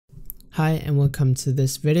Hi and welcome to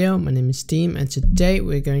this video. My name is Deem and today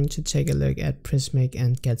we're going to take a look at Prismic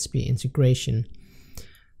and Gatsby integration.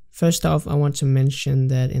 First off, I want to mention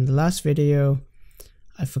that in the last video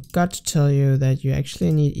I forgot to tell you that you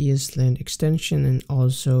actually need ESLint extension and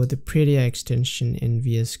also the prettier extension in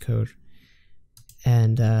VS Code.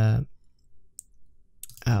 And I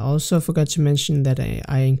also forgot to mention that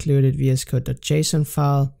I included vscode.json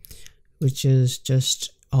file, which is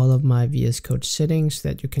just all of my VS Code settings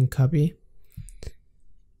that you can copy.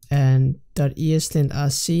 And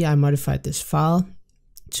 .eslint.rc, I modified this file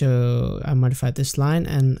I modified this line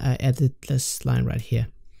and I added this line right here.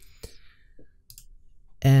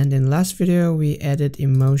 And in the last video we added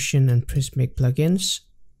emotion and Prismic plugins.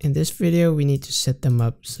 In this video we need to set them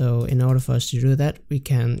up. So in order for us to do that, we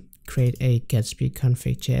can create a Gatsby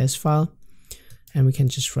config.js file and we can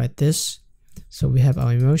just write this. So we have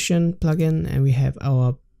our emotion plugin and we have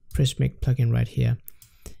our Prismic plugin right here.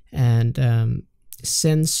 And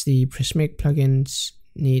since the Prismic plugins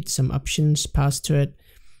need some options passed to it,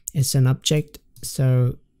 it's an object,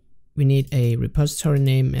 so we need a repository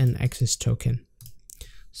name and access token.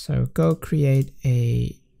 So go create an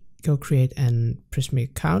Prismic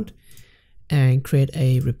account and create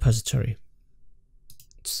a repository.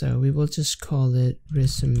 So we will just call it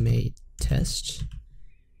resume test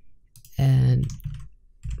and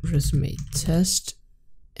resume test.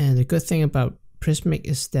 And the good thing about Prismic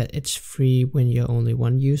is that it's free when you're only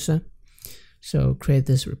one user. So create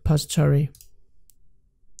this repository.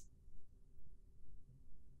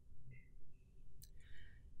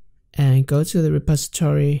 And go to the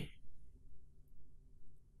repository.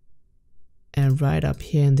 And right up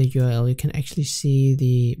here in the URL, you can actually see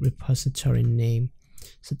the repository name.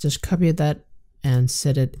 So just copy that and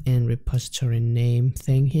set it in repository name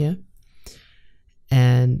thing here.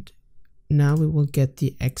 And now we will get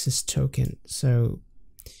the access token. So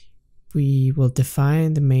we will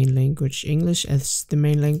define the main language English as the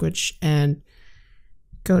main language and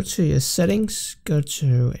go to your settings, go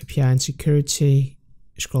to API and security,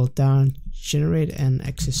 scroll down, generate an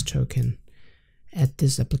access token. Add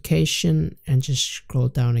this application and just scroll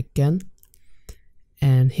down again.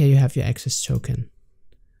 And here you have your access token.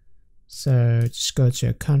 So just go to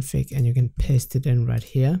your config and you can paste it in right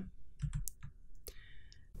here.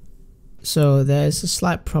 So there is a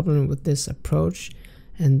slight problem with this approach,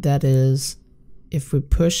 and that is if we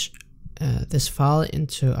push this file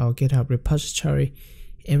into our GitHub repository,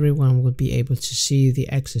 everyone will be able to see the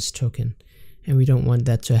access token, and we don't want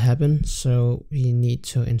that to happen. So we need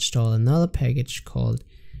to install another package called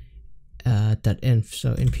 .env.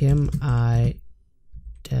 So npm i-D.env.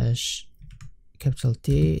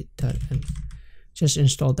 Just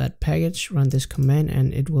install that package, run this command,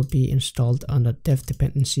 and it will be installed under dev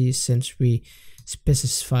dependencies since we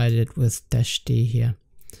specified it with -d here.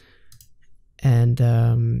 And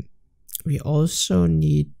we also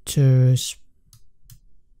need to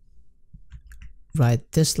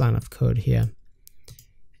write this line of code here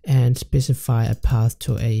and specify a path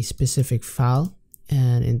to a specific file,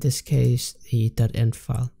 and in this case the .env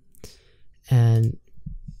file. And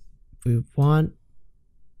we want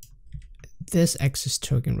this access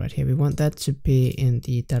token right here, we want that to be in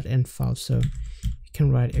the .env file. So you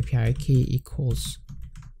can write API key equals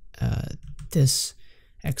this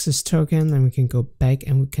access token, and we can go back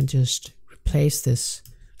and we can just replace this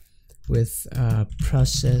with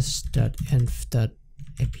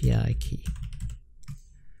process.env.api key.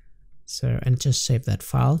 So, and just save that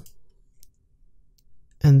file.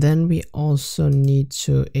 And then we also need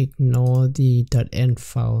to ignore the .env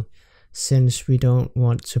file, since we don't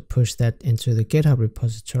want to push that into the GitHub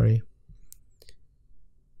repository.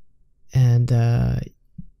 And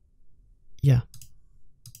yeah,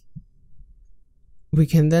 we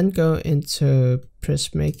can then go into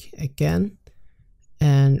Prismic again,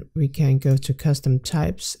 and we can go to custom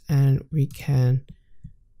types, and we can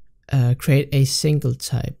create a single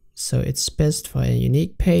type. So it's best for a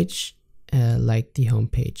unique page like the home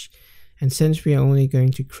page. And since we are only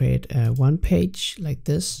going to create one page like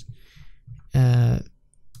this,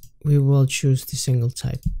 we will choose the single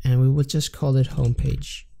type and we will just call it home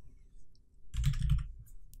page.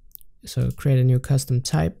 So create a new custom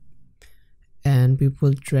type, and we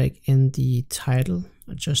will drag in the title,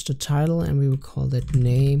 just a title, and we will call it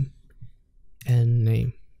name and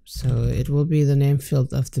name. So it will be the name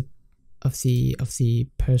field of the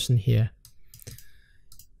person here.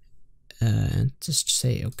 And just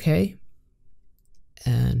say okay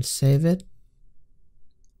and save it.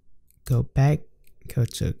 Go back, go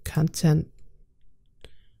to content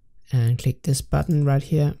and click this button right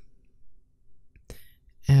here,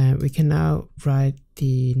 and we can now write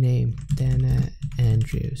the name Dana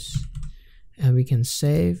Andrews. and we can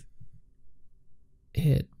save,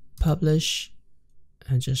 hit publish,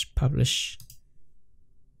 and just publish.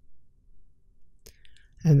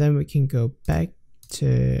 And then we can go back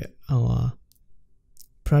to our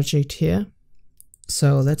project here.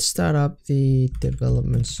 So let's start up the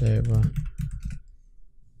development server.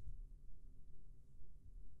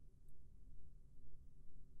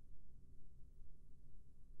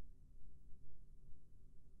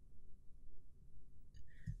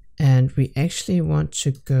 And we actually want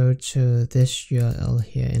to go to this URL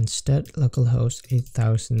here instead, localhost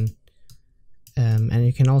 8000. And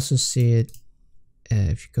you can also see it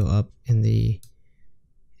if you go up in the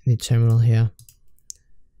terminal here.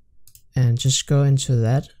 And just go into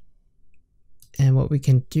that. And what we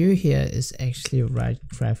can do here is actually write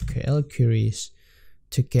GraphQL queries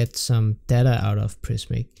to get some data out of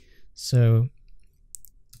Prismic. So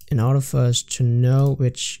in order for us to know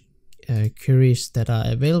which queries that are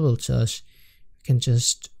available to us, we can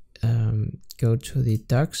just go to the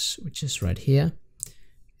docs, which is right here,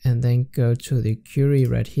 and then go to the query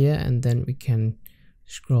right here, and then we can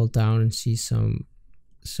scroll down and see some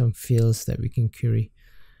fields that we can query.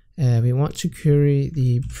 We want to query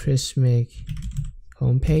the Prismic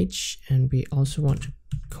homepage, and we also want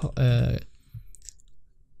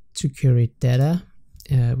to query data,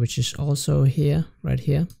 which is also here, right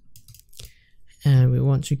here. And we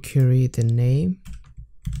want to query the name,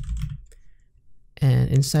 and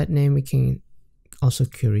inside name we can also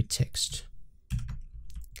query text.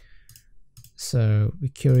 So we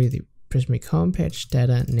query the Prismic homepage,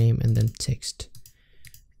 data, name, and then text.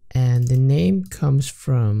 And the name comes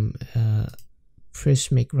from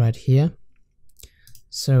Prismic right here.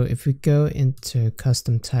 So if we go into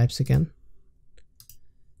custom types again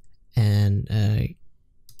and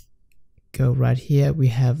go right here, we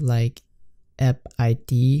have like app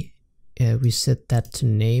ID. We set that to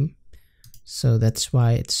name, so that's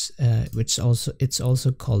why it's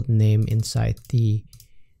also called name inside the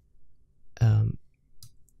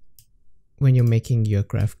when you're making your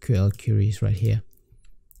GraphQL queries right here.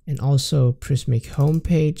 And also Prismic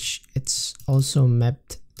homepage, it's also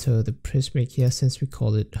mapped to the Prismic here, since we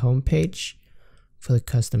call it homepage for the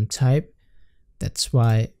custom type. That's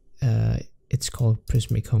why it's called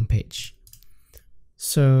Prismic homepage.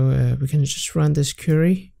 So we can just run this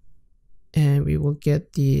query, and we will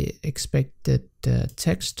get the expected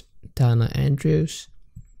text, Dana Andrews.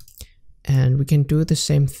 And we can do the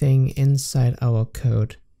same thing inside our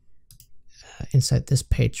code, inside this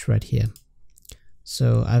page right here.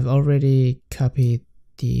 So I've already copied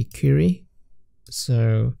the query,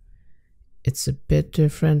 so it's a bit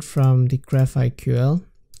different from the GraphQL.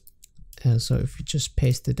 So if we just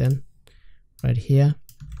paste it in right here,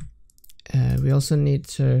 we also need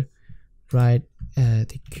to write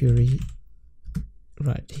the query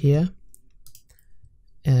right here.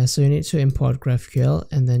 So you need to import GraphQL,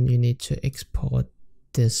 and then you need to export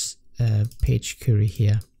this page query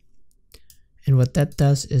here. And what that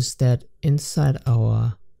does is that inside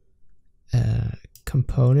our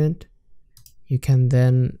component, you can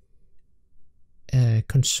then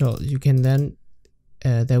console. You can then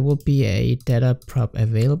there will be a data prop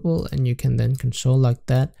available, and you can then console like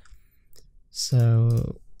that.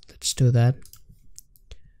 So let's do that.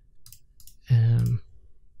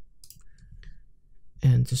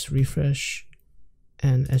 And just refresh,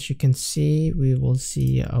 and as you can see, we will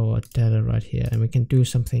see our data right here, and we can do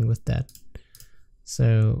something with that.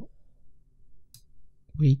 So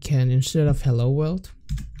we can, instead of hello world,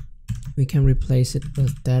 we can replace it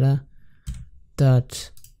with data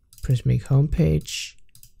dot Prismic homepage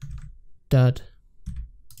dot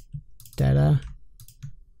data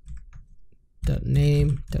dot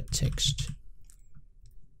name dot text.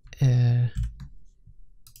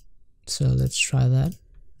 So let's try that.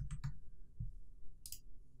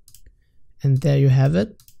 And there you have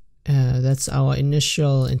it. That's our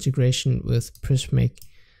initial integration with Prismic.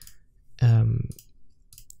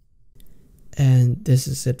 And this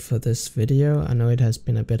is it for this video. I know it has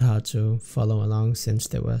been a bit hard to follow along since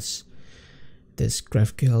there was this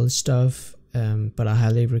GraphQL stuff, but I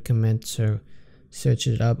highly recommend to search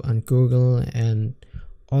it up on Google, and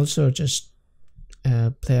also just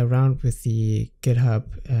play around with the GitHub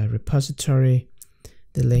repository.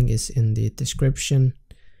 The link is in the description.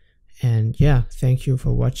 And yeah, thank you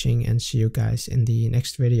for watching, and see you guys in the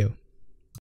next video.